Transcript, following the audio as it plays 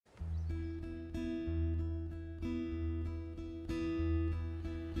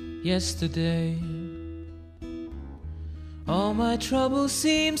yesterday. All my troubles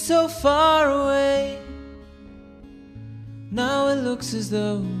seem so far away. Now it looks as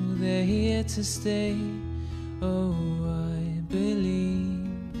though they're here to stay. Oh, I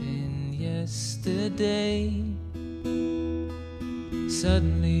believed in yesterday.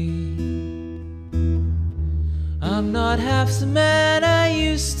 Suddenly, I'm not half the man I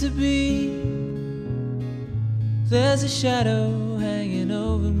used to be. There's a shadow hanging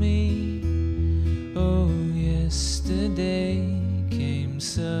over me. Oh, yesterday came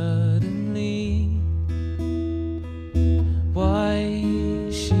suddenly. Why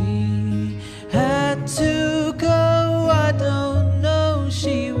she had to go, I don't know,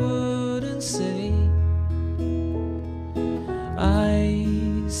 she wouldn't say.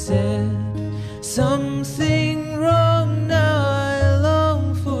 I said something wrong, now I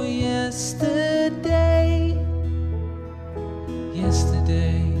long for yesterday.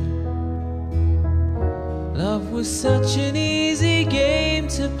 Yesterday, love was such an easy game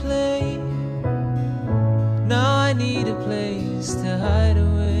to play. Now I need a place to hide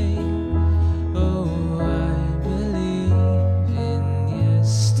away. Oh, I believe in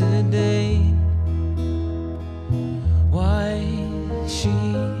yesterday. Why she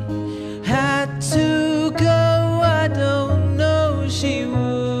had to go, I don't know, she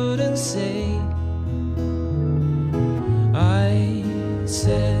wouldn't say. I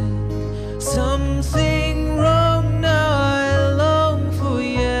said something wrong, now I long for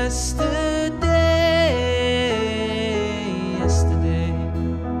yesterday. Yesterday,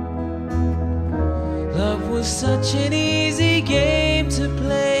 love was such an easy game to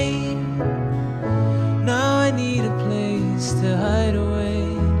play. Now I need a place to hide away.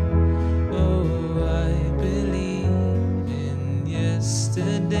 Oh, I believe in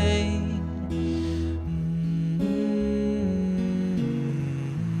yesterday.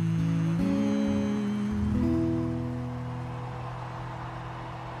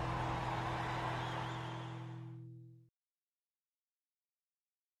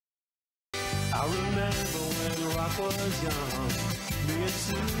 I remember when Rock was young, me and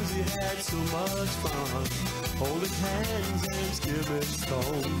Susie had so much fun, holding hands and skipping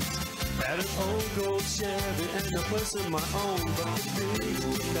stones. Had an old gold Chevy and a place of my own, but the biggest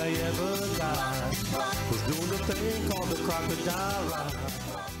thing I ever liked was doing a thing called the crocodile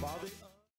ride.